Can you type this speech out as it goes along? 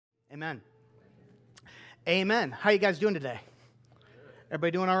Amen. Amen. How you guys doing today?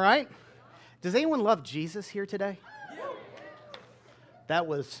 Everybody doing all right? Does anyone love Jesus here today? That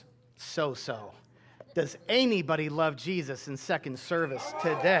was so-so. Does anybody love Jesus in second service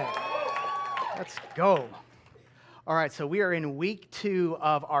today? Let's go. All right, so we are in week 2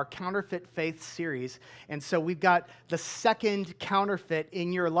 of our Counterfeit Faith series. And so we've got the second counterfeit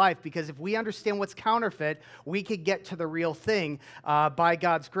in your life, because if we understand what's counterfeit, we could get to the real thing by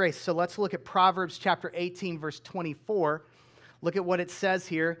God's grace. So let's look at Proverbs chapter 18, verse 24. Look at what it says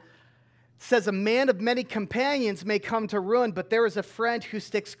here. It says, a man of many companions may come to ruin, but there is a friend who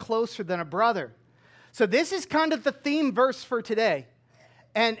sticks closer than a brother. So this is kind of the theme verse for today.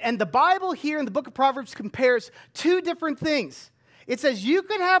 And the Bible here in the book of Proverbs compares two different things. It says you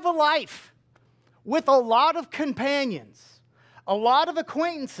can have a life with a lot of companions, a lot of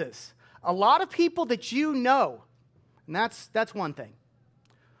acquaintances, a lot of people that you know. And that's one thing.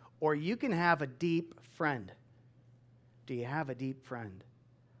 Or you can have a deep friend. Do you have a deep friend?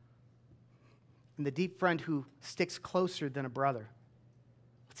 And the deep friend who sticks closer than a brother.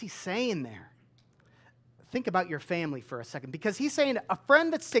 What's he saying there? Think about your family for a second, because he's saying a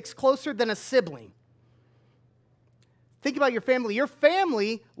friend that sticks closer than a sibling. Think about your family. Your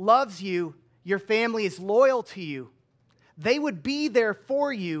family loves you. Your family is loyal to you. They would be there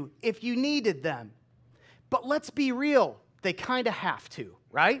for you if you needed them. But let's be real. They kind of have to,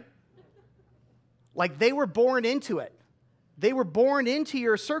 right? Like they were born into it. They were born into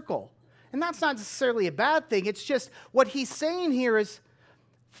your circle. And that's not necessarily a bad thing. It's just what he's saying here is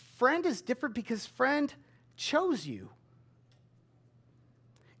friend is different because friend chose you.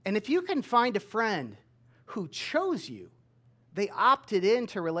 And if you can find a friend who chose you, they opted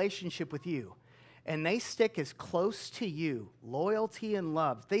into relationship with you, and they stick as close to you, loyalty and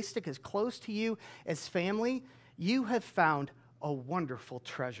love, they stick as close to you as family, you have found a wonderful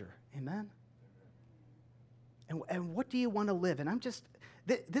treasure. Amen? And what do you want to live? And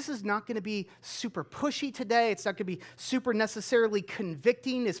this is not going to be super pushy today. It's not going to be super necessarily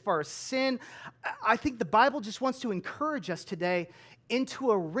convicting as far as sin. I think the Bible just wants to encourage us today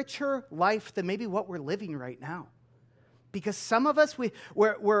into a richer life than maybe what we're living right now. Because some of us,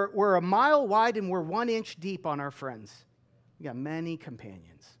 we're a mile wide and we're 1 inch deep on our friends. We got many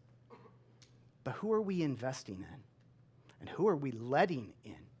companions. But who are we investing in? And who are we letting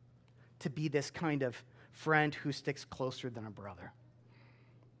in to be this kind of friend who sticks closer than a brother?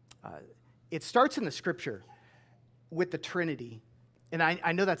 It starts in the scripture with the Trinity. And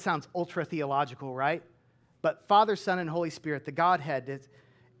I know that sounds ultra-theological, right? But Father, Son, and Holy Spirit, the Godhead,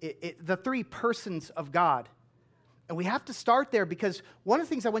 the three persons of God. And we have to start there because one of the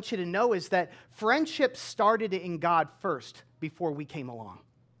things I want you to know is that friendship started in God first before we came along.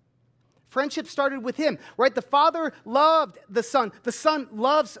 Friendship started with Him, right? The Father loved the Son. The Son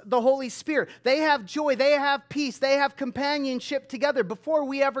loves the Holy Spirit. They have joy. They have peace. They have companionship together before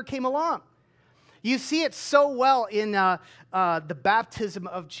we ever came along. You see it so well in the baptism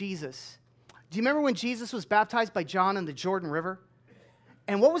of Jesus. Do you remember when Jesus was baptized by John in the Jordan River?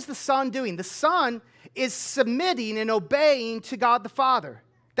 And what was the Son doing? The Son is submitting and obeying to God the Father.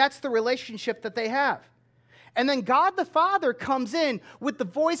 That's the relationship that they have. And then God the Father comes in with the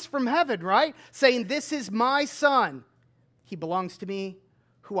voice from heaven, right? Saying, this is my Son. He belongs to me,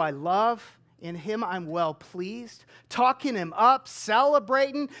 who I love. In Him I'm well pleased. Talking Him up,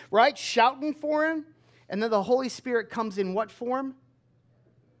 celebrating, right? Shouting for Him. And then the Holy Spirit comes in what form?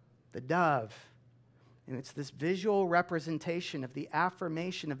 The dove. And it's this visual representation of the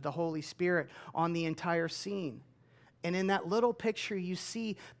affirmation of the Holy Spirit on the entire scene. And in that little picture, you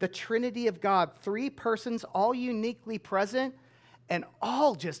see the Trinity of God, 3 persons, all uniquely present, and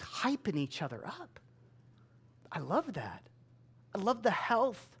all just hyping each other up. I love that. I love the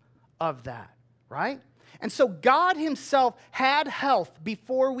health of that, right? And so God Himself had health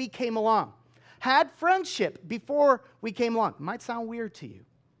before we came along, had friendship before we came along. It might sound weird to you,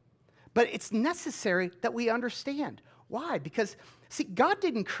 but it's necessary that we understand. Why? Because, see, God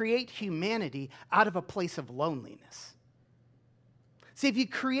didn't create humanity out of a place of loneliness. See, if you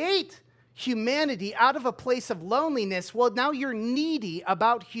create humanity out of a place of loneliness, well, now you're needy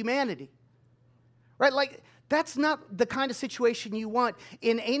about humanity, right? Like, that's not the kind of situation you want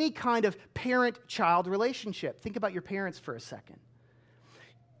in any kind of parent-child relationship. Think about your parents for a second.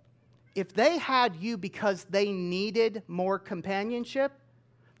 If they had you because they needed more companionship,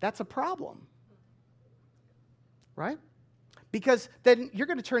 that's a problem, right? Because then you're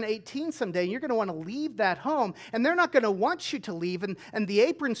going to turn 18 someday, and you're going to want to leave that home, and they're not going to want you to leave, and the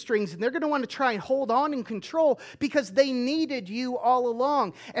apron strings, and they're going to want to try and hold on and control because they needed you all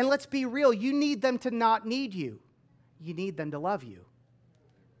along. And let's be real, you need them to not need you. You need them to love you.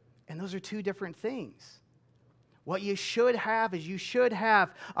 And those are two different things. What you should have is you should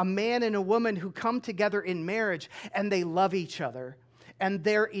have a man and a woman who come together in marriage and they love each other and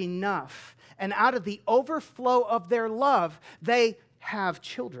they're enough. And out of the overflow of their love, they have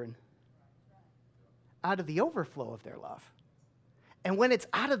children. Out of the overflow of their love. And when it's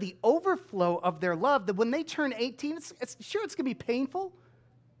out of the overflow of their love, that when they turn 18, it's going to be painful,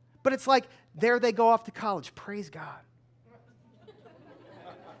 but it's like, there they go off to college. Praise God.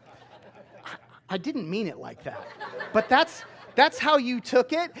 I didn't mean it like that, but that's how you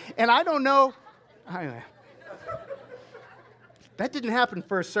took it, and I don't know. Anyway, that didn't happen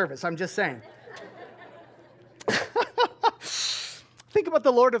first service, I'm just saying. Think about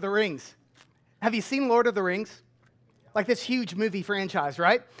the Lord of the Rings. Have you seen Lord of the Rings? Like this huge movie franchise,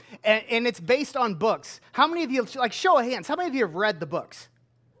 right? And it's based on books. How many of you, like show of hands, how many of you have read the books?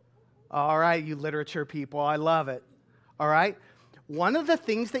 All right, you literature people, I love it. All right? One of the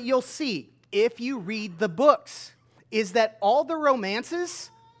things that you'll see if you read the books is that all the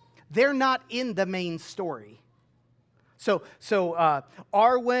romances, they're not in the main story. So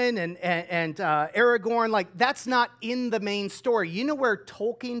Arwen and Aragorn, like that's not in the main story. You know where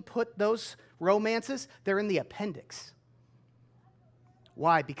Tolkien put those romances? They're in the appendix.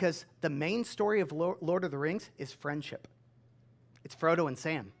 Why? Because the main story of Lord of the Rings is friendship. It's Frodo and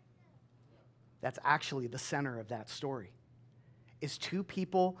Sam. That's actually the center of that story. Is two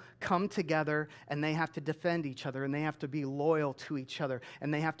people come together and they have to defend each other and they have to be loyal to each other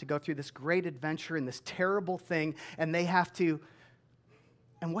and they have to go through this great adventure and this terrible thing and they have to,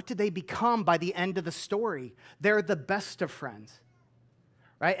 and what do they become by the end of the story? They're the best of friends,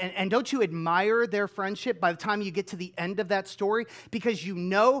 right? And don't you admire their friendship by the time you get to the end of that story? Because you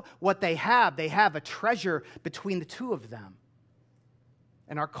know what they have. They have a treasure between the two of them.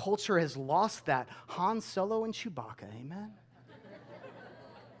 And our culture has lost that. Han Solo and Chewbacca, amen?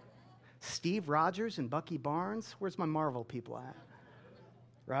 Steve Rogers and Bucky Barnes. Where's my Marvel people at?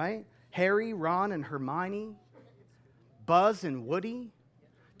 Right? Harry, Ron, and Hermione. Buzz and Woody.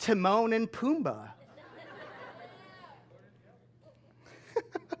 Timon and Pumbaa.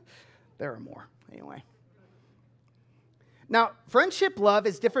 There are more. Anyway. Now, friendship love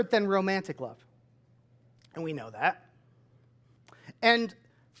is different than romantic love. And we know that. And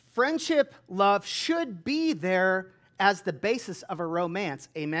friendship love should be there as the basis of a romance.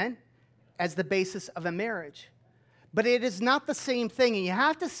 Amen? As the basis of a marriage. But it is not the same thing, and you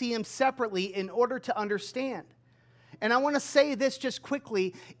have to see them separately in order to understand. And I want to say this just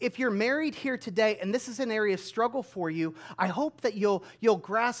quickly. If you're married here today, and this is an area of struggle for you, I hope that you'll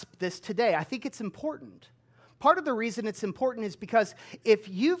grasp this today. I think it's important. Part of the reason it's important is because if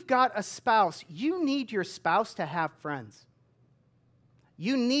you've got a spouse, you need your spouse to have friends.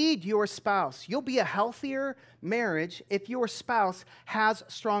 You need your spouse. You'll be a healthier marriage if your spouse has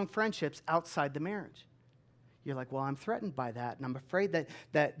strong friendships outside the marriage. You're like, well, I'm threatened by that, and I'm afraid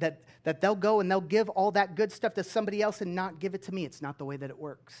that they'll go and they'll give all that good stuff to somebody else and not give it to me. It's not the way that it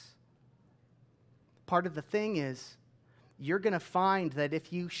works. Part of the thing is, you're going to find that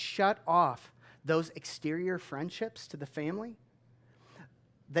if you shut off those exterior friendships to the family,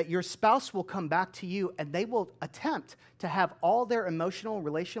 that your spouse will come back to you and they will attempt to have all their emotional and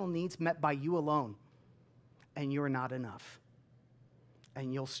relational needs met by you alone. And you're not enough.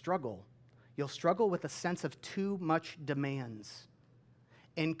 And you'll struggle. You'll struggle with a sense of too much demands.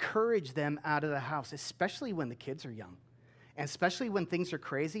 Encourage them out of the house, especially when the kids are young. And especially when things are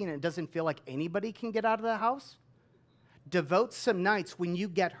crazy and it doesn't feel like anybody can get out of the house. Devote some nights when you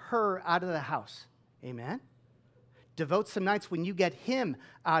get her out of the house. Amen? Devote some nights when you get him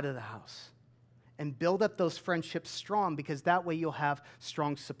out of the house. And build up those friendships strong, because that way you'll have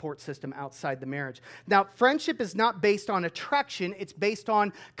strong support system outside the marriage. Now, friendship is not based on attraction. It's based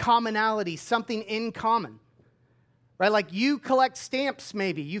on commonality, something in common. Right? Like you collect stamps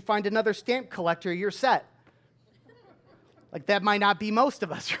maybe. You find another stamp collector, you're set. Like that might not be most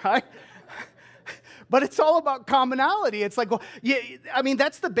of us, right? But it's all about commonality. It's like, well, yeah, I mean,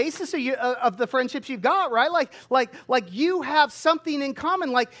 that's the basis of the friendships you've got, right? Like you have something in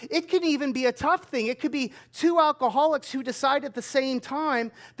common. Like it can even be a tough thing. It could be two alcoholics who decide at the same time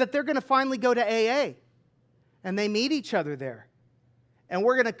that they're going to finally go to AA. And they meet each other there. And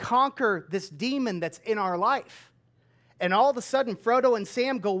we're going to conquer this demon that's in our life. And all of a sudden, Frodo and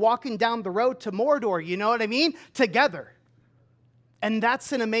Sam go walking down the road to Mordor, you know what I mean? Together. And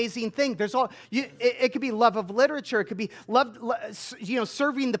that's an amazing thing. There's all it could be love of literature. It could be love,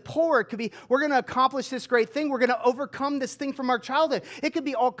 serving the poor. It could be we're going to accomplish this great thing. We're going to overcome this thing from our childhood. It could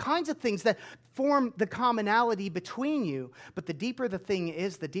be all kinds of things that form the commonality between you. But the deeper the thing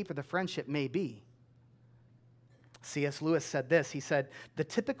is, the deeper the friendship may be. C.S. Lewis said this. He said, the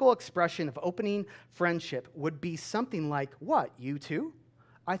typical expression of opening friendship would be something like, what, you too?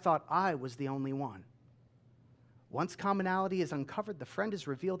 I thought I was the only one. Once commonality is uncovered, the friend is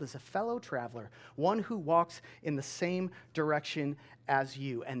revealed as a fellow traveler, one who walks in the same direction as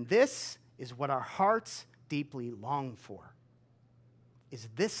you. And this is what our hearts deeply long for, is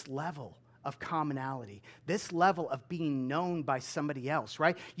this level of commonality, this level of being known by somebody else,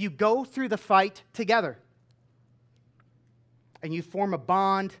 right? You go through the fight together, and you form a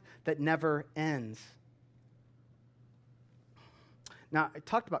bond that never ends. Now, I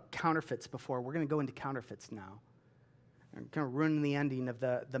talked about counterfeits before. We're going to go into counterfeits now. I'm kind of ruining the ending of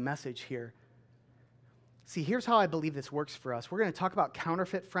the message here. See, here's how I believe this works for us. We're going to talk about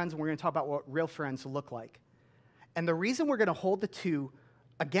counterfeit friends, and we're going to talk about what real friends look like. And the reason we're going to hold the two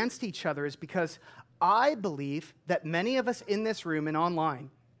against each other is because I believe that many of us in this room and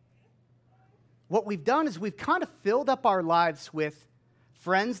online, what we've done is we've kind of filled up our lives with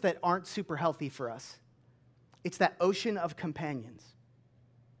friends that aren't super healthy for us. It's that ocean of companions.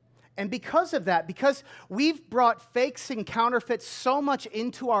 And because of that, because we've brought fakes and counterfeits so much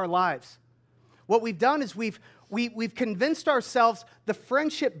into our lives, what we've done is we've convinced ourselves the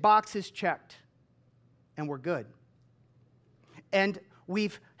friendship box is checked and we're good. And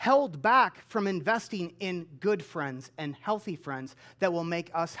we've held back from investing in good friends and healthy friends that will make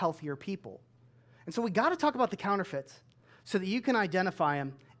us healthier people. And so we got to talk about the counterfeits so that you can identify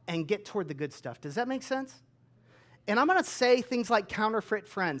them and get toward the good stuff. Does that make sense? And I'm going to say things like counterfeit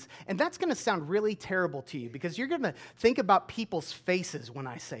friends, and that's going to sound really terrible to you because you're going to think about people's faces when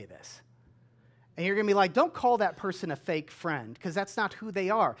I say this. And you're going to be like, don't call that person a fake friend because that's not who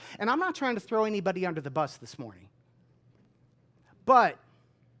they are. And I'm not trying to throw anybody under the bus this morning. But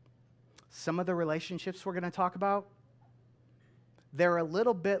some of the relationships we're going to talk about, they're a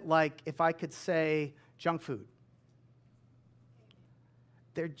little bit like, if I could say, junk food.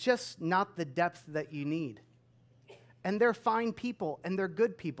 They're just not the depth that you need. And they're fine people, and they're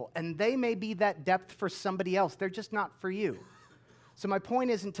good people, and they may be that depth for somebody else. They're just not for you. So my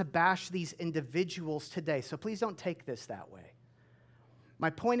point isn't to bash these individuals today, so please don't take this that way. My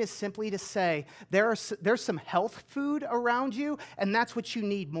point is simply to say there's some health food around you, and that's what you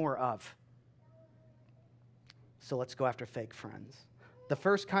need more of. So let's go after fake friends. The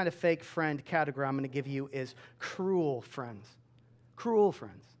first kind of fake friend category I'm going to give you is cruel friends. Cruel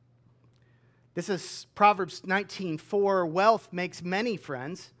friends. This is Proverbs 19:4. Wealth makes many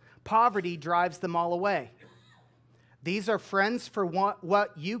friends. Poverty drives them all away. These are friends for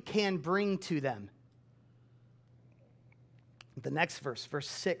what you can bring to them. The next verse, verse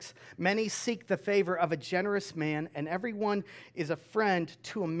 6. Many seek the favor of a generous man, and everyone is a friend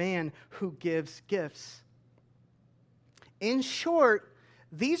to a man who gives gifts. In short,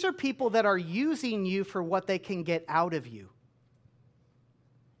 these are people that are using you for what they can get out of you.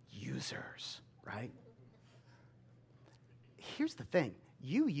 Users, right? Here's the thing.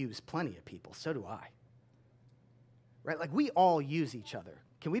 You use plenty of people. So do I. Right? Like, we all use each other.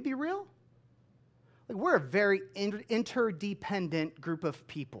 Can we be real? Like, we're a very interdependent group of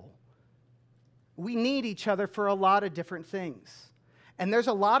people. We need each other for a lot of different things. And there's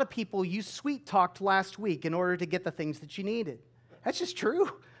a lot of people you sweet-talked last week in order to get the things that you needed. That's just true.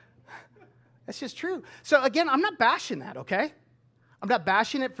 That's just true. So again, I'm not bashing that, okay? I'm not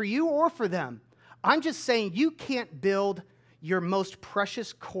bashing it for you or for them. I'm just saying you can't build your most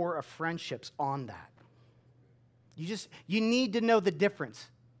precious core of friendships on that. You need to know the difference.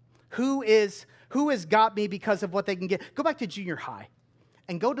 Who has got me because of what they can get? Go back to junior high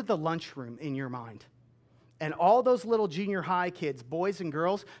and go to the lunchroom in your mind. And all those little junior high kids, boys and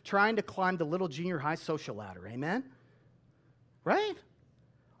girls, trying to climb the little junior high social ladder. Amen? Right?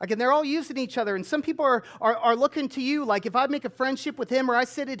 Like, and they're all using each other. And some people are looking to you like, if I make a friendship with him or I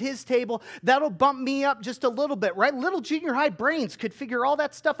sit at his table, that'll bump me up just a little bit, right? Little junior high brains could figure all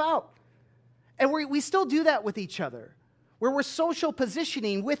that stuff out. And we still do that with each other, where we're social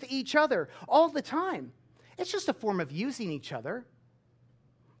positioning with each other all the time. It's just a form of using each other.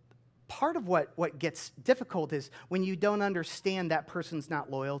 Part of what gets difficult is when you don't understand that person's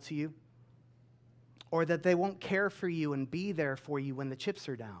not loyal to you, or that they won't care for you and be there for you when the chips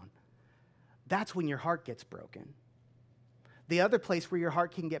are down. That's when your heart gets broken. The other place where your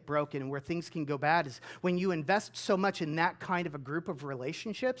heart can get broken and where things can go bad is when you invest so much in that kind of a group of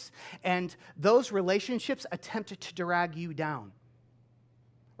relationships, and those relationships attempt to drag you down.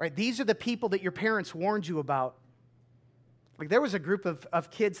 Right? These are the people that your parents warned you about. Like, there was a group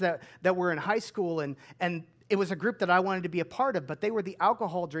of kids that were in high school, and it was a group that I wanted to be a part of, but they were the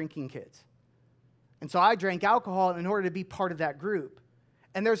alcohol drinking kids. And so I drank alcohol in order to be part of that group.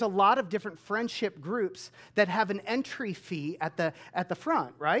 And there's a lot of different friendship groups that have an entry fee at the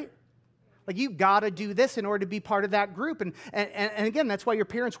front, right? Like, you got to do this in order to be part of that group. And again, that's why your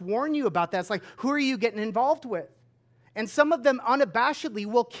parents warn you about that. It's like, who are you getting involved with? And some of them unabashedly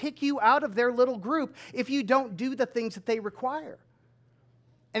will kick you out of their little group if you don't do the things that they require.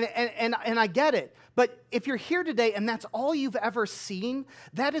 And I get it. But if you're here today and that's all you've ever seen,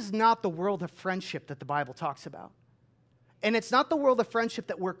 that is not the world of friendship that the Bible talks about. And it's not the world of friendship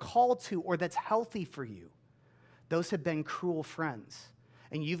that we're called to or that's healthy for you. Those have been cruel friends.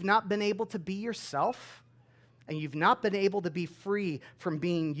 And you've not been able to be yourself, and you've not been able to be free from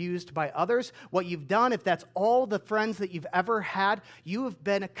being used by others. What you've done, if that's all the friends that you've ever had, you have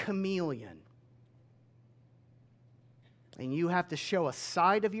been a chameleon. And you have to show a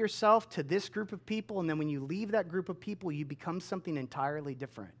side of yourself to this group of people, and then when you leave that group of people, you become something entirely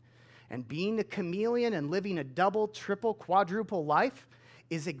different. And being a chameleon and living a double, triple, quadruple life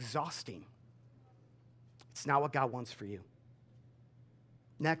is exhausting. It's not what God wants for you.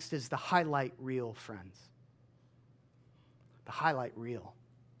 Next is the highlight reel, friends. The highlight reel.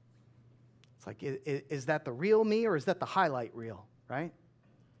 It's like, is that the real me or is that the highlight reel, right?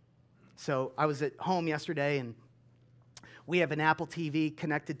 So I was at home yesterday, and we have an Apple TV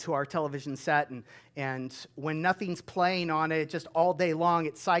connected to our television set, and when nothing's playing on it, just all day long,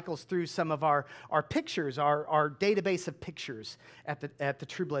 it cycles through some of our pictures, our database of pictures at the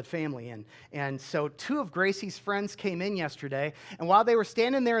True Blood family. And so two of Gracie's friends came in yesterday, and while they were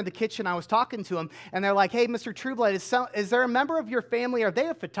standing there in the kitchen, I was talking to them, and they're like, "Hey, Mr. True Blood, is there a member of your family, are they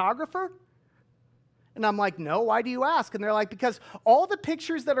a photographer?" And I'm like, "No, why do you ask?" And they're like, "Because all the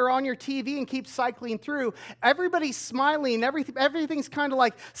pictures that are on your TV and keep cycling through, everybody's smiling, everything's kind of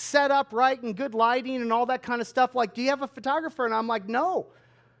like set up right and good lighting and all that kind of stuff. Like, do you have a photographer?" And I'm like, "No."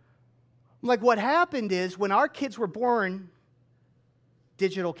 I'm like, what happened is when our kids were born,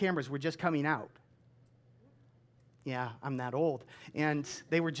 digital cameras were just coming out. Yeah, I'm that old. And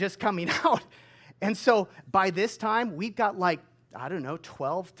they were just coming out. And so by this time, we've got like, I don't know,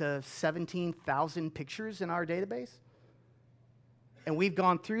 12 to 17,000 pictures in our database. And we've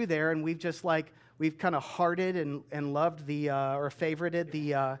gone through there and we've just like, we've kind of hearted and loved or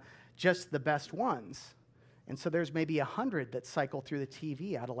favorited just the best ones. And so there's maybe 100 that cycle through the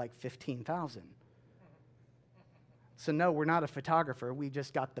TV out of like 15,000. So no, we're not a photographer. We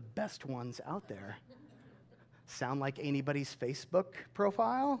just got the best ones out there. Sound like anybody's Facebook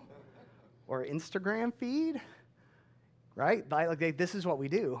profile or Instagram feed? Right? Like, this is what we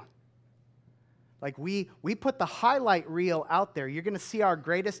do. Like, we put the highlight reel out there. You're going to see our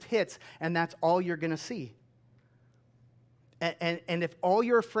greatest hits, and that's all you're going to see. And if all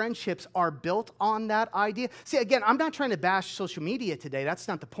your friendships are built on that idea... See, again, I'm not trying to bash social media today. That's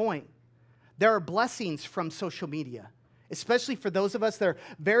not the point. There are blessings from social media, especially for those of us that are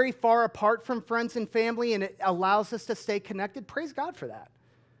very far apart from friends and family, and it allows us to stay connected. Praise God for that.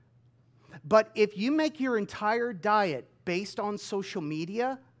 But if you make your entire diet based on social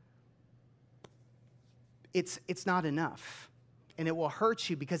media, it's not enough. And it will hurt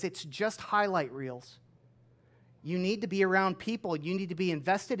you because it's just highlight reels. You need to be around people. You need to be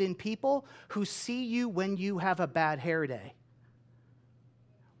invested in people who see you when you have a bad hair day.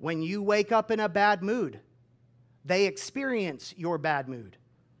 When you wake up in a bad mood, they experience your bad mood.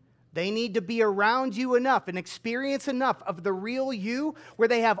 They need to be around you enough and experience enough of the real you where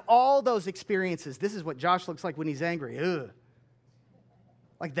they have all those experiences. This is what Josh looks like when he's angry. Ugh.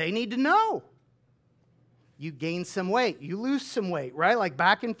 Like, they need to know. You gain some weight. You lose some weight, right? Like,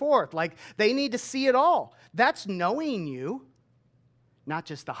 back and forth. Like, they need to see it all. That's knowing you, not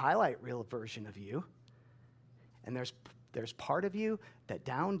just the highlight reel version of you. And there's part of you that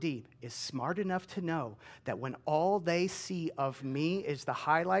down deep is smart enough to know that when all they see of me is the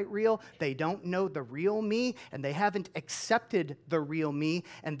highlight reel, they don't know the real me, and they haven't accepted the real me,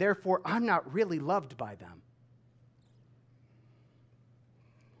 and therefore I'm not really loved by them.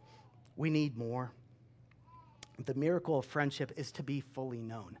 We need more. The miracle of friendship is to be fully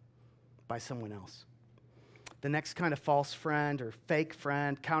known by someone else. The next kind of false friend or fake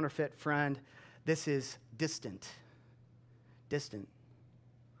friend, counterfeit friend, this is distant. Distant.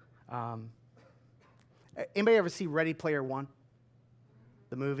 Anybody ever see Ready Player One?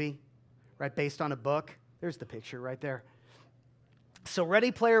 The movie, right? Based on a book. There's the picture right there. So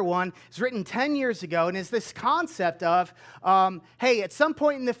Ready Player One is written 10 years ago and is this concept of, hey, at some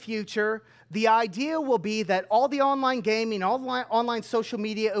point in the future, the idea will be that all the online gaming, all the online social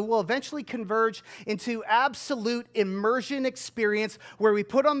media, it will eventually converge into absolute immersion experience where we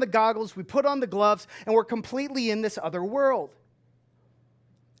put on the goggles, we put on the gloves, and we're completely in this other world.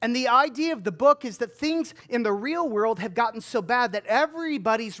 And the idea of the book is that things in the real world have gotten so bad that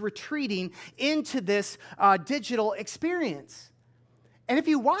everybody's retreating into this digital experience. And if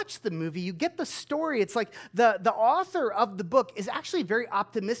you watch the movie, you get the story. It's like the author of the book is actually very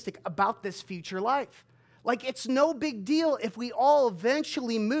optimistic about this future life. Like, it's no big deal if we all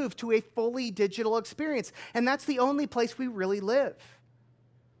eventually move to a fully digital experience. And that's the only place we really live.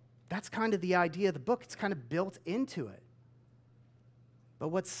 That's kind of the idea of the book. It's kind of built into it. But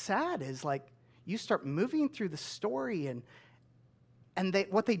what's sad is, like, you start moving through the story, and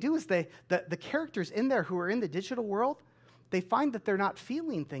what they do is the characters in there who are in the digital world, they find that they're not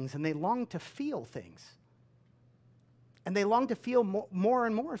feeling things, and they long to feel things. And they long to feel more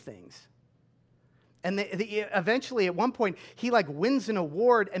and more things. And eventually, at one point, he like wins an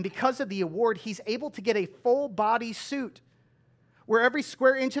award, and because of the award, he's able to get a full body suit where every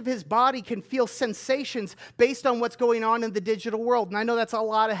square inch of his body can feel sensations based on what's going on in the digital world. And I know that's a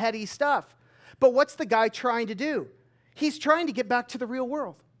lot of heady stuff. But what's the guy trying to do? He's trying to get back to the real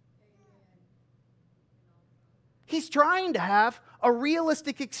world. He's trying to have a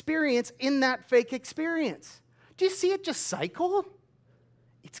realistic experience in that fake experience. Do you see it just cycle?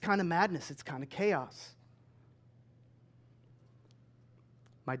 It's kind of madness. It's kind of chaos.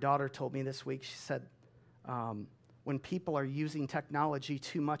 My daughter told me this week, she said, when people are using technology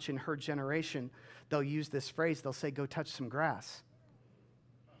too much in her generation, they'll use this phrase. They'll say, go touch some grass.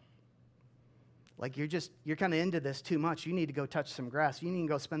 Like, you're kind of into this too much. You need to go touch some grass. You need to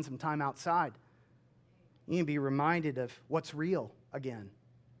go spend some time outside. You need to be reminded of what's real again.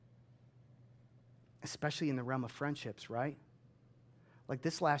 Especially in the realm of friendships, right? Like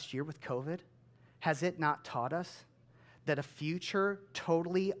this last year with COVID, has it not taught us that a future,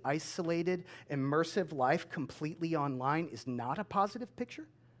 totally isolated, immersive life completely online is not a positive picture?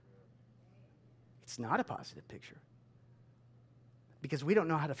 It's not a positive picture. Because we don't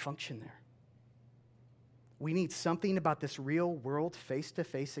know how to function there. We need something about this real world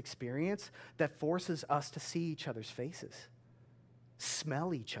face-to-face experience that forces us to see each other's faces.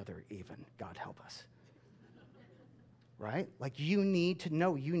 Smell each other even, God help us. Right? Like, you need to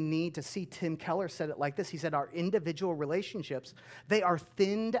know, you need to see. Tim Keller said it like this. He said, our individual relationships, they are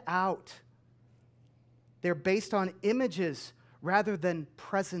thinned out. They're based on images rather than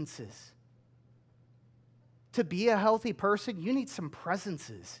presences. To be a healthy person, you need some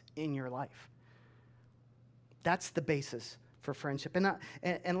presences in your life. That's the basis for friendship.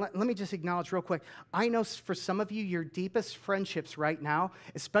 And let me just acknowledge real quick, I know for some of you, your deepest friendships right now,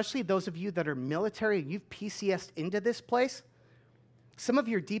 especially those of you that are military and you've PCS'd into this place, some of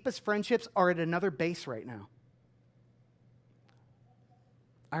your deepest friendships are at another base right now.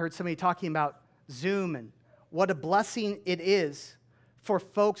 I heard somebody talking about Zoom and what a blessing it is for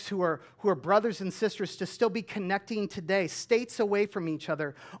folks who are brothers and sisters to still be connecting today, states away from each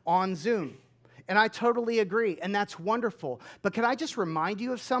other on Zoom. And I totally agree, and that's wonderful. But can I just remind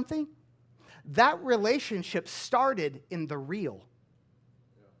you of something? That relationship started in the real.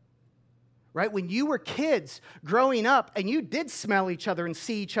 Right? When you were kids growing up and you did smell each other and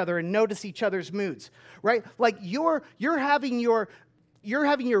see each other and notice each other's moods, right? Like you're having your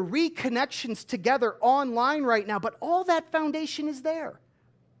reconnections together online right now, but all that foundation is there.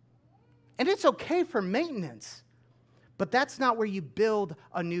 And it's okay for maintenance. But that's not where you build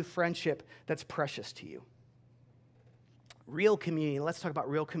a new friendship that's precious to you. Real community. Let's talk about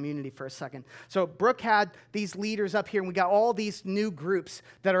real community for a second. So Brooke had these leaders up here, and we got all these new groups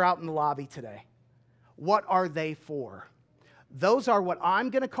that are out in the lobby today. What are they for? Those are what I'm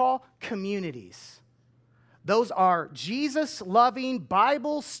going to call communities. Those are Jesus-loving,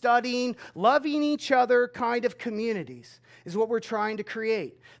 Bible-studying, loving each other kind of communities is what we're trying to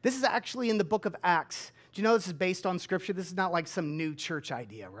create. This is actually in the book of Acts. Do you know this is based on Scripture? This is not like some new church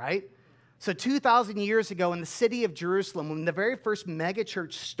idea, right? So 2,000 years ago in the city of Jerusalem, when the very first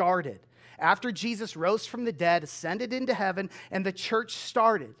megachurch started, after Jesus rose from the dead, ascended into heaven, and the church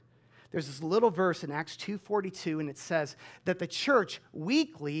started, there's this little verse in Acts 2:42, and it says that the church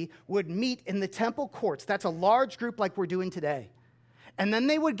weekly would meet in the temple courts. That's a large group like we're doing today. And then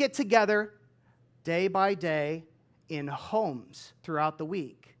they would get together day by day in homes throughout the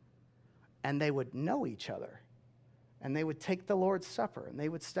week. And they would know each other. And they would take the Lord's Supper. And they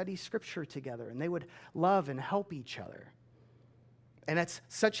would study Scripture together. And they would love and help each other. And it's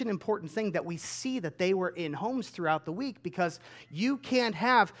such an important thing that we see that they were in homes throughout the week, because you can't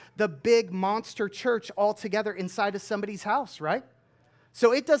have the big monster church all together inside of somebody's house, right?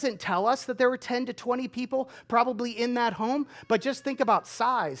 So it doesn't tell us that there were 10 to 20 people probably in that home, but just think about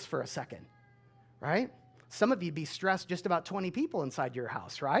size for a second, right? Some of you'd be stressed just about 20 people inside your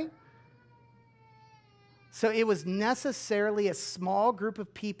house, right? So it was necessarily a small group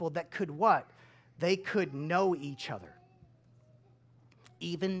of people that could what? They could know each other.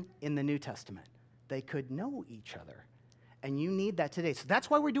 Even in the New Testament, they could know each other. And you need that today. So that's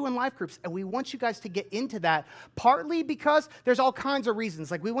why we're doing life groups. And we want you guys to get into that, partly because there's all kinds of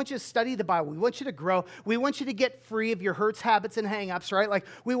reasons. Like, we want you to study the Bible. We want you to grow. We want you to get free of your hurts, habits, and hang-ups, right? Like,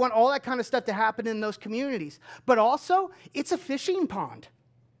 we want all that kind of stuff to happen in those communities. But also, it's a fishing pond.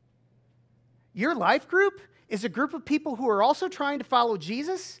 Your life group is a group of people who are also trying to follow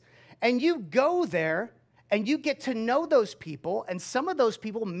Jesus. And you go there, and you get to know those people. And some of those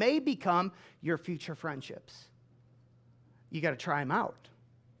people may become your future friendships. You got to try them out.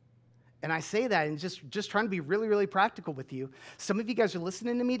 And I say that and just trying to be really, really practical with you. Some of you guys are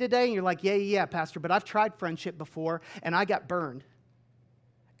listening to me today and you're like, yeah, Pastor, but I've tried friendship before and I got burned.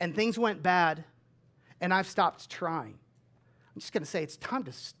 And things went bad and I've stopped trying. I'm just going to say it's time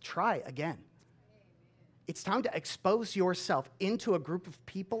to try again. It's time to expose yourself into a group of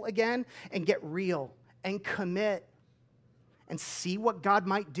people again and get real and commit and see what God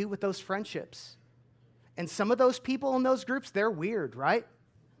might do with those friendships. And some of those people in those groups, they're weird, right?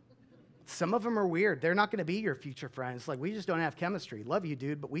 Some of them are weird. They're not going to be your future friends. Like, we just don't have chemistry. Love you,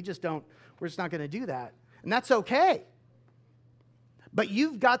 dude, but we're just not going to do that. And that's okay. But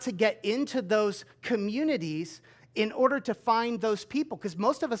you've got to get into those communities in order to find those people, because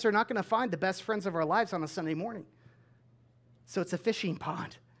most of us are not going to find the best friends of our lives on a Sunday morning. So it's a fishing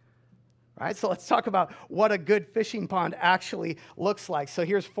pond. All right, so let's talk about what a good fishing pond actually looks like. So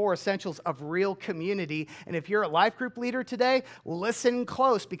here's 4 essentials of real community. And if you're a life group leader today, listen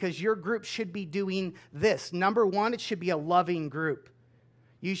close, because your group should be doing this. Number 1, it should be a loving group.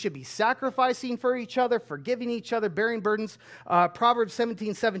 You should be sacrificing for each other, forgiving each other, bearing burdens. Proverbs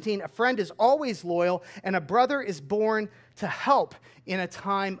 17:17, a friend is always loyal, and a brother is born to help in a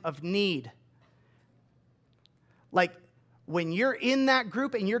time of need. Like, when you're in that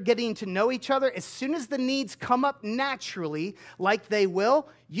group and you're getting to know each other, as soon as the needs come up naturally, like they will,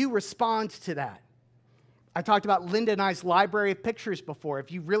 you respond to that. I talked about Linda and I's library of pictures before.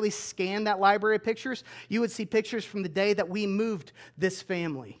 If you really scan that library of pictures, you would see pictures from the day that we moved this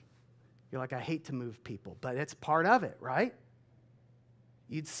family. You're like, I hate to move people, but it's part of it, right?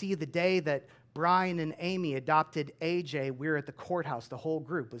 You'd see the day that Brian and Amy adopted AJ. We were at the courthouse. The whole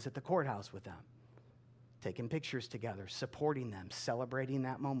group was at the courthouse with them, taking pictures together, supporting them, celebrating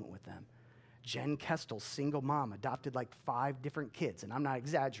that moment with them. Jen Kestel, single mom, adopted like 5 different kids, and I'm not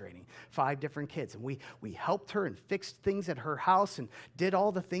exaggerating, 5 different kids. And we helped her and fixed things at her house and did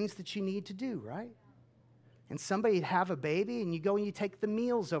all the things that you need to do, right? And somebody'd have a baby, and you go and you take the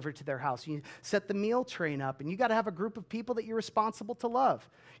meals over to their house. And you set the meal train up, and you got to have a group of people that you're responsible to love.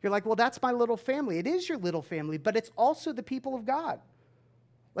 You're like, well, that's my little family. It is your little family, but it's also the people of God.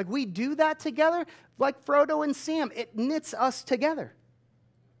 Like, we do that together, like Frodo and Sam. It knits us together.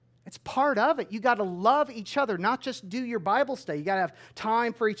 It's part of it. You got to love each other, not just do your Bible study. You got to have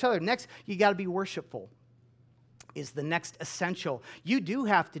time for each other. Next, you got to be worshipful is the next essential. You do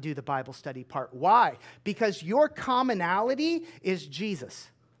have to do the Bible study part. Why? Because your commonality is Jesus.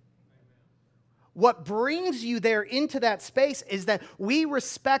 What brings you there into that space is that we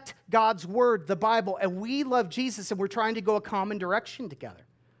respect God's word, the Bible, and we love Jesus, and we're trying to go a common direction together.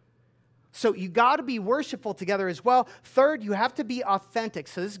 So you got to be worshipful together as well. Third, you have to be authentic.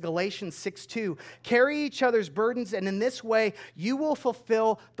 So this is Galatians 6:2. Carry each other's burdens, and in this way, you will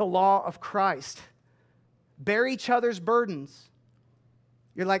fulfill the law of Christ. Bear each other's burdens.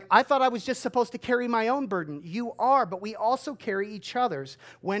 You're like, I thought I was just supposed to carry my own burden. You are, but we also carry each other's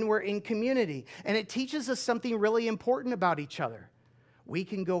when we're in community. And it teaches us something really important about each other. We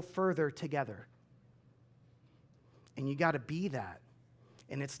can go further together. And you got to be that.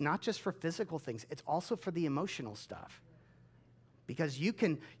 And it's not just for physical things. It's also for the emotional stuff. Because you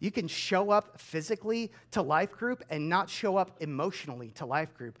can show up physically to life group and not show up emotionally to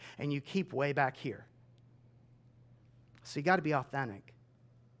life group. And you keep way back here. So you got to be authentic.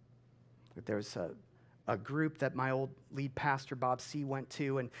 There's a group that my old lead pastor, Bob C., went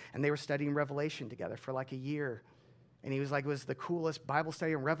to. And they were studying Revelation together for like a year. And he was like, it was the coolest Bible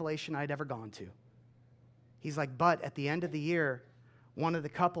study on Revelation I'd ever gone to. He's like, but at the end of the year, one of the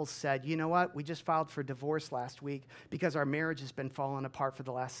couples said, you know what? We just filed for divorce last week because our marriage has been falling apart for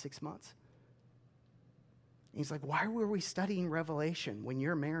the last 6 months. And he's like, why were we studying Revelation when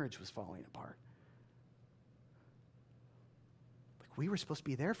your marriage was falling apart? Like, we were supposed to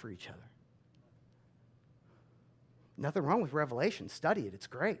be there for each other. Nothing wrong with Revelation. Study it. It's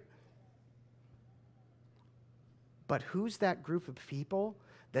great. But who's that group of people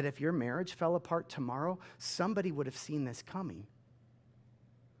that if your marriage fell apart tomorrow, somebody would have seen this coming?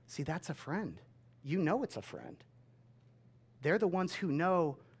 See, that's a friend. you know it's a friend. They're the ones who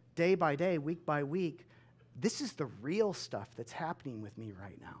know day by day, week by week, this is the real stuff that's happening with me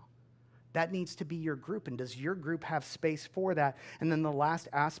right now. That needs to be your group. And does your group have space for that? And then the last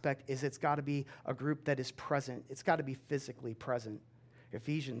aspect is it's got to be a group that is present. It's got to be physically present.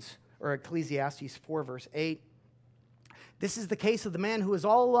 Ecclesiastes 4, verse 8. This is the case of the man who is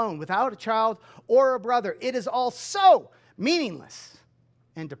all alone, without a child or a brother. It is all so meaningless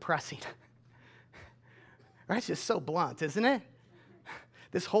and depressing. Right? It's just so blunt, isn't it?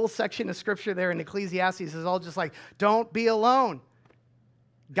 This whole section of scripture there in Ecclesiastes is all just like, don't be alone.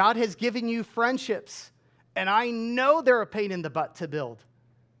 God has given you friendships, and I know they're a pain in the butt to build,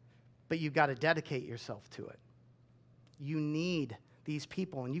 but you've got to dedicate yourself to it. You need these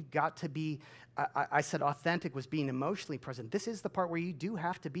people, and you've got to be, I said authentic was being emotionally present. This is the part where you do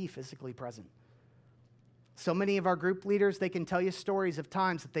have to be physically present. So many of our group leaders, they can tell you stories of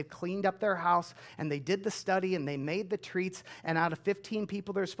times that they've cleaned up their house and they did the study and they made the treats, and out of 15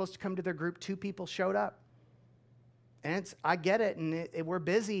 people that are supposed to come to their group, 2 people showed up. And I get it, and we're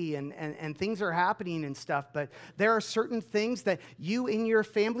busy and things are happening and stuff, but there are certain things that you in your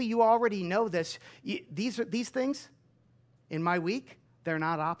family, you already know this. These things in my week, they're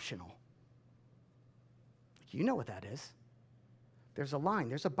not optional. You know what that is. There's a line,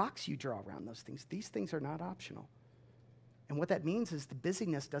 there's a box you draw around those things. These things are not optional. And what that means is the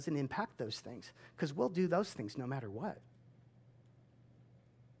busyness doesn't impact those things, because we'll do those things no matter what.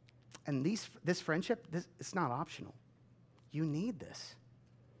 And this friendship, it's not optional. You need this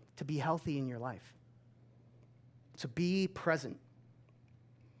to be healthy in your life. So be present.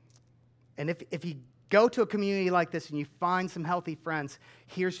 And if you go to a community like this and you find some healthy friends,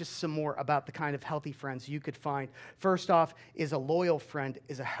 here's just some more about the kind of healthy friends you could find. First off, is a loyal friend,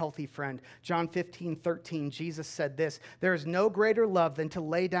 is a healthy friend. John 15:13, Jesus said this, "There is no greater love than to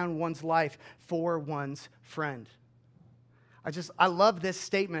lay down one's life for one's friend." I love this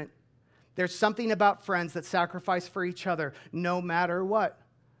statement. There's something about friends that sacrifice for each other no matter what.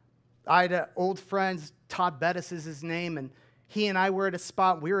 I had an old friend, Todd Bettis is his name, and he and I were at a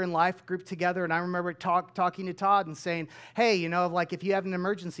spot, we were in life group together, and I remember talking to Todd and saying, hey, if you have an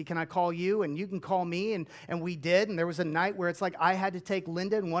emergency, can I call you? And you can call me, and we did, and there was a night where it's like I had to take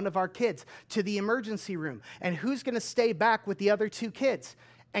Linda and one of our kids to the emergency room, and who's going to stay back with the other 2 kids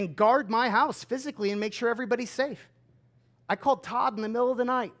and guard my house physically and make sure everybody's safe? I called Todd in the middle of the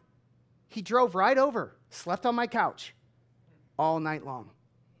night. He drove right over, slept on my couch all night long.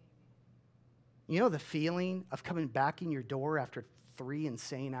 You know the feeling of coming back in your door after 3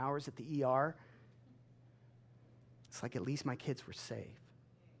 insane hours at the ER? It's like at least my kids were safe.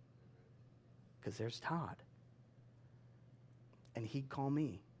 Because there's Todd. And he'd call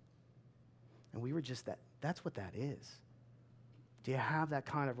me. And we were just that's what that is. Do you have that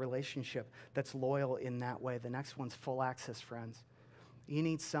kind of relationship that's loyal in that way? The next one's full access friends. You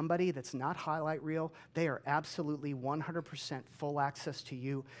need somebody that's not highlight reel. They are absolutely 100% full access to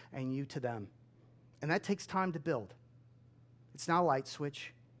you and you to them. And that takes time to build. It's not a light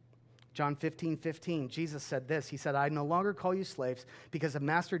switch. John 15:15, Jesus said this. He said, I no longer call you slaves because a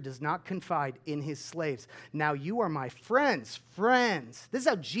master does not confide in his slaves. Now you are my friends. Friends. This is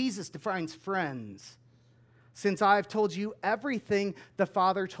how Jesus defines friends. Since I have told you everything the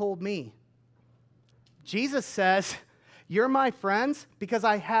Father told me. Jesus says, you're my friends because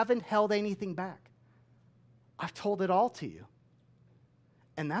I haven't held anything back. I've told it all to you.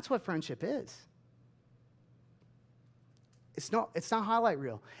 And that's what friendship is. It's not highlight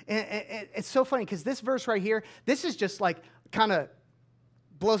reel. And it's so funny because this verse right here, this is just like kind of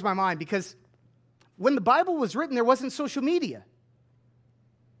blows my mind because when the Bible was written, there wasn't social media.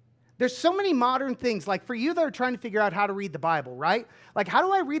 There's so many modern things, like for you that are trying to figure out how to read the Bible, right? Like, how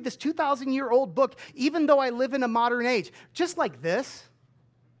do I read this 2,000-year-old book even though I live in a modern age? Just like this,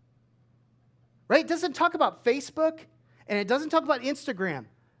 right? It doesn't talk about Facebook, and it doesn't talk about Instagram,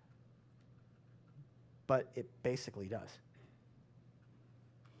 but it basically does.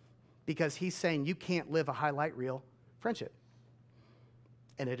 Because he's saying you can't live a highlight reel friendship,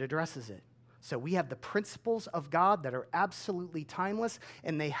 and it addresses it. So we have the principles of God that are absolutely timeless,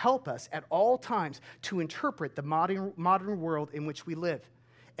 and they help us at all times to interpret the modern world in which we live.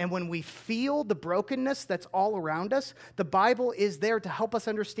 And when we feel the brokenness that's all around us, the Bible is there to help us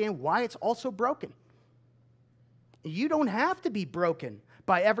understand why it's also broken. You don't have to be broken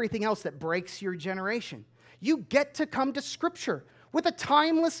by everything else that breaks your generation. You get to come to Scripture with a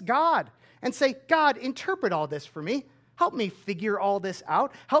timeless God and say, God, interpret all this for me. Help me figure all this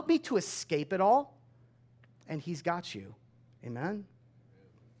out. Help me to escape it all. And he's got you. Amen?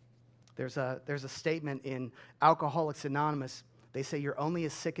 There's a statement in Alcoholics Anonymous. They say you're only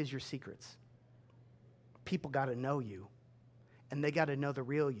as sick as your secrets. people got to know you, and they got to know the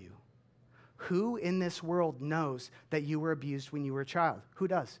real you. Who in this world knows that you were abused when you were a child? Who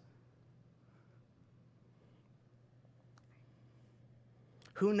does?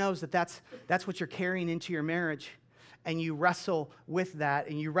 Who knows that that's what you're carrying into your marriage, and you wrestle with that,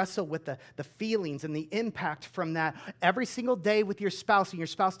 and you wrestle with the feelings and the impact from that every single day with your spouse, and your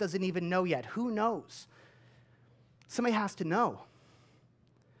spouse doesn't even know yet? Who knows? Somebody has to know.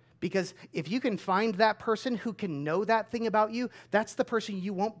 Because if you can find that person who can know that thing about you, that's the person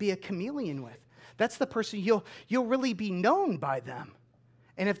you won't be a chameleon with. That's the person you'll really be known by them.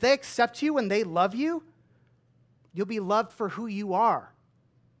 And if they accept you and they love you, you'll be loved for who you are,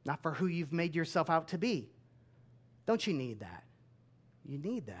 not for who you've made yourself out to be. Don't you need that? You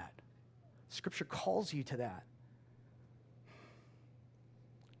need that. Scripture calls you to that.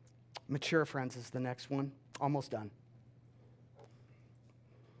 Mature friends is the next one. Almost done.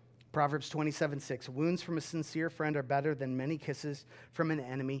 Proverbs 27:6. Wounds from a sincere friend are better than many kisses from an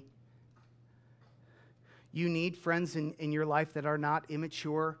enemy. You need friends in your life that are not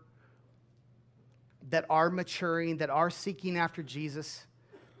immature, that are maturing, that are seeking after Jesus,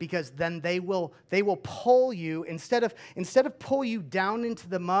 because then they will pull you, instead of pull you down into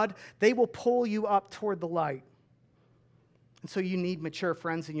the mud, they will pull you up toward the light. And so you need mature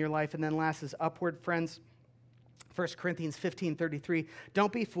friends in your life. And then last is upward friends. 1 Corinthians 15:33,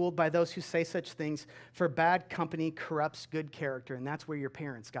 don't be fooled by those who say such things, for bad company corrupts good character. And that's where your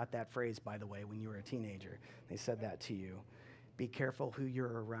parents got that phrase, by the way, when you were a teenager. They said that to you. Be careful who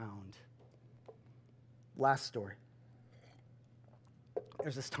you're around. Last story.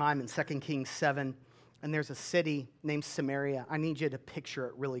 There's this time in 2 Kings 7, and there's a city named Samaria. I need you to picture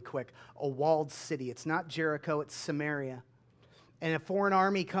it really quick. A walled city. It's not Jericho, it's Samaria. And a foreign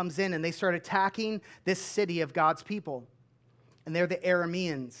army comes in, and they start attacking this city of God's people. And they're the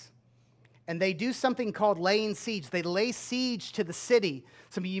Arameans. And they do something called laying siege. They lay siege to the city.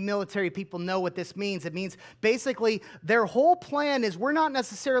 Some of you military people know what this means. It means basically their whole plan is we're not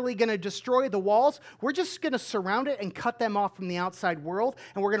necessarily going to destroy the walls. We're just going to surround it and cut them off from the outside world,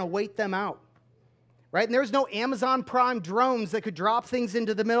 and we're going to wait them out. Right? And there's no Amazon Prime drones that could drop things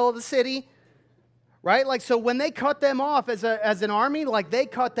into the middle of the city. Right? Like, so when they cut them off as an army, like they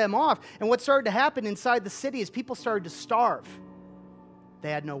cut them off. And what started to happen inside the city is people started to starve. They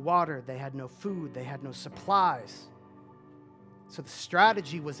had no water, they had no food, they had no supplies. So the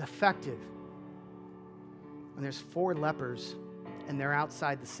strategy was effective. And there's 4 lepers, and they're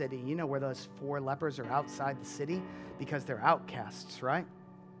outside the city. You know where those 4 lepers are outside the city? Because they're outcasts, right?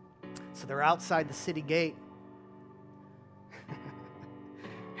 So they're outside the city gate.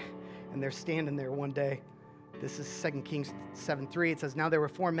 And they're standing there one day. This is 2 Kings 7:3. It says, now there were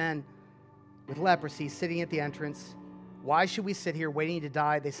 4 men with leprosy sitting at the entrance. Why should we sit here waiting to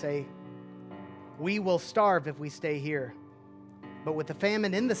die? They say, we will starve if we stay here. But with the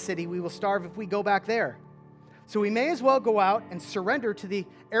famine in the city, we will starve if we go back there. So we may as well go out and surrender to the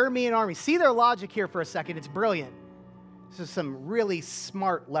Aramean army. See their logic here for a second. It's brilliant. This is some really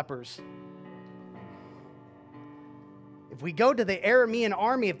smart lepers. If we go to the Aramean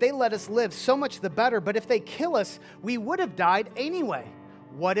army, if they let us live, so much the better. But if they kill us, we would have died anyway.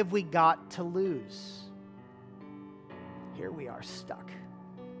 What have we got to lose? Here we are stuck.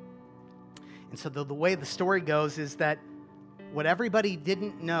 And so the way the story goes is that what everybody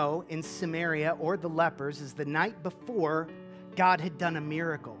didn't know in Samaria or the lepers is the night before, God had done a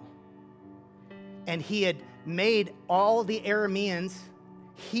miracle. And he had made all the Arameans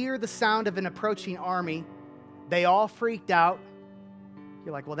hear the sound of an approaching army. They all freaked out.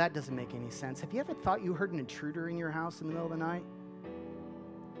 You're like, well, that doesn't make any sense. Have you ever thought you heard an intruder in your house in the middle of the night?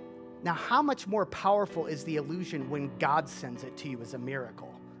 Now, how much more powerful is the illusion when God sends it to you as a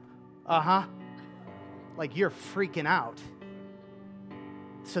miracle? Like you're freaking out.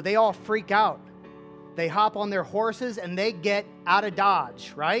 So they all freak out. They hop on their horses and they get out of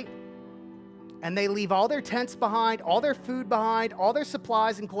Dodge, right? And they leave all their tents behind, all their food behind, all their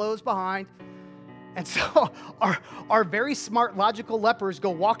supplies and clothes behind. And so our very smart, logical lepers go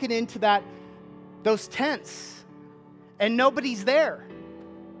walking into those tents, and nobody's there.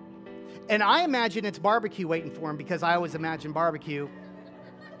 And I imagine it's barbecue waiting for them, because I always imagine barbecue.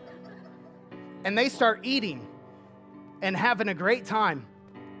 And they start eating and having a great time.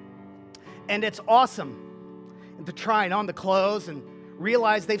 And it's awesome. And they're trying on the clothes and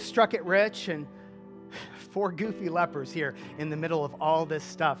realize they've struck it rich, and 4 goofy lepers here in the middle of all this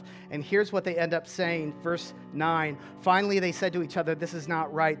stuff. And here's what they end up saying, verse 9. Finally, they said to each other, this is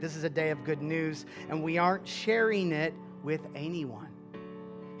not right. This is a day of good news, and we aren't sharing it with anyone.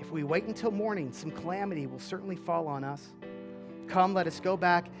 If we wait until morning, some calamity will certainly fall on us. Come, let us go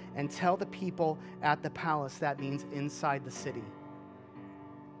back and tell the people at the palace. That means inside the city.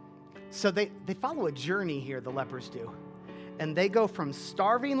 So they follow a journey here, the lepers do. And they go from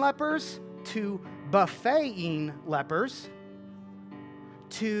starving lepers to buffeting lepers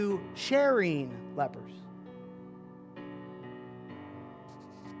to sharing lepers.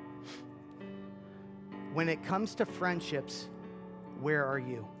 When it comes to friendships, where are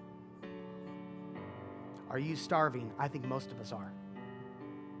you? Are you starving? I think most of us are.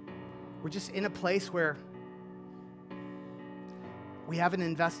 We're just in a place where we haven't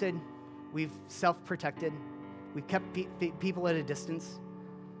invested, we've self-protected, we've kept people at a distance,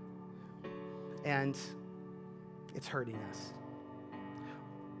 and it's hurting us.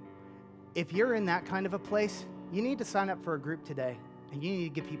 If you're in that kind of a place, you need to sign up for a group today, and you need to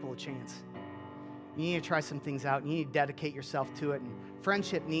give people a chance. You need to try some things out. You need to dedicate yourself to it, and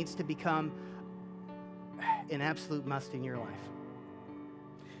friendship needs to become an absolute must in your life.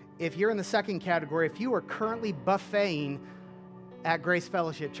 If you're in the second category, if you are currently buffeting at Grace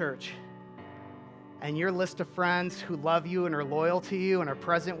Fellowship Church, and your list of friends who love you and are loyal to you and are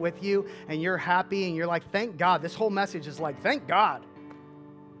present with you, and you're happy and you're like, thank God. This whole message is like, thank God.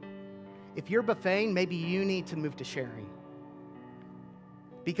 If you're buffeting, maybe you need to move to sharing.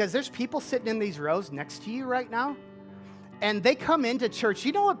 Because there's people sitting in these rows next to you right now, and they come into church.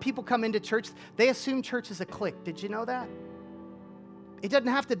 You know what people come into church? They assume church is a clique. Did you know that? It doesn't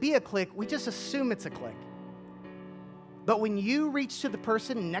have to be a clique. We just assume it's a clique. But when you reach to the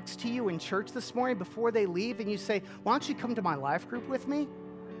person next to you in church this morning before they leave and you say, why don't you come to my life group with me?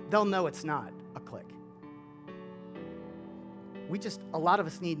 They'll know it's not a clique. A lot of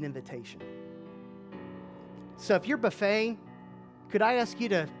us need an invitation. So if you're buffeting, could I ask you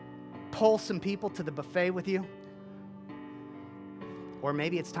to pull some people to the buffet with you? Or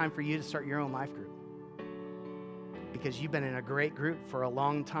maybe it's time for you to start your own life group. Because you've been in a great group for a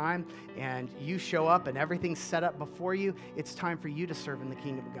long time, and you show up and everything's set up before you. It's time for you to serve in the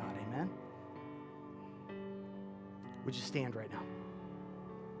kingdom of God. Amen? Would you stand right now?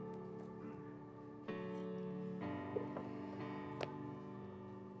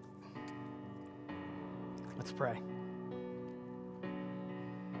 Let's pray.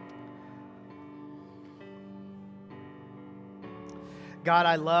 God,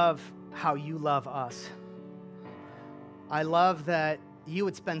 I love how you love us. I love that you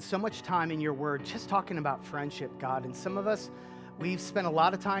would spend so much time in your word just talking about friendship, God. And some of us, we've spent a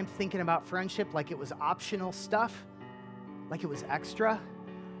lot of time thinking about friendship like it was optional stuff, like it was extra.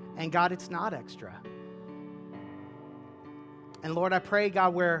 And God, it's not extra. And Lord, I pray,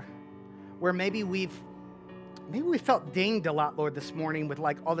 God, where maybe we felt dinged a lot, Lord, this morning with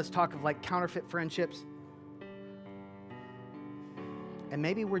like all this talk of like counterfeit friendships. And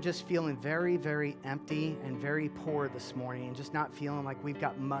maybe we're just feeling very, very empty and very poor this morning and just not feeling like we've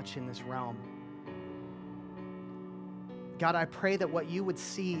got much in this realm. God, I pray that what you would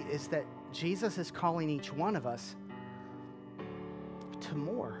see is that Jesus is calling each one of us to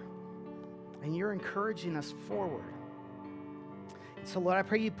more. And you're encouraging us forward. And so, Lord, I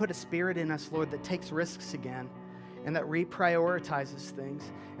pray you put a spirit in us, Lord, that takes risks again and that reprioritizes things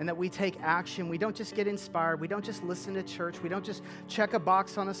and that we take action. We don't just get inspired. We don't just listen to church. We don't just check a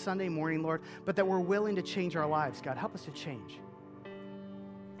box on a Sunday morning, Lord, but that we're willing to change our lives. God, help us to change.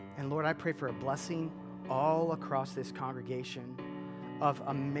 And Lord, I pray for a blessing all across this congregation of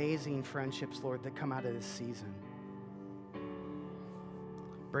amazing friendships, Lord, that come out of this season.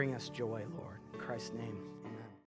 Bring us joy, Lord. In Christ's name.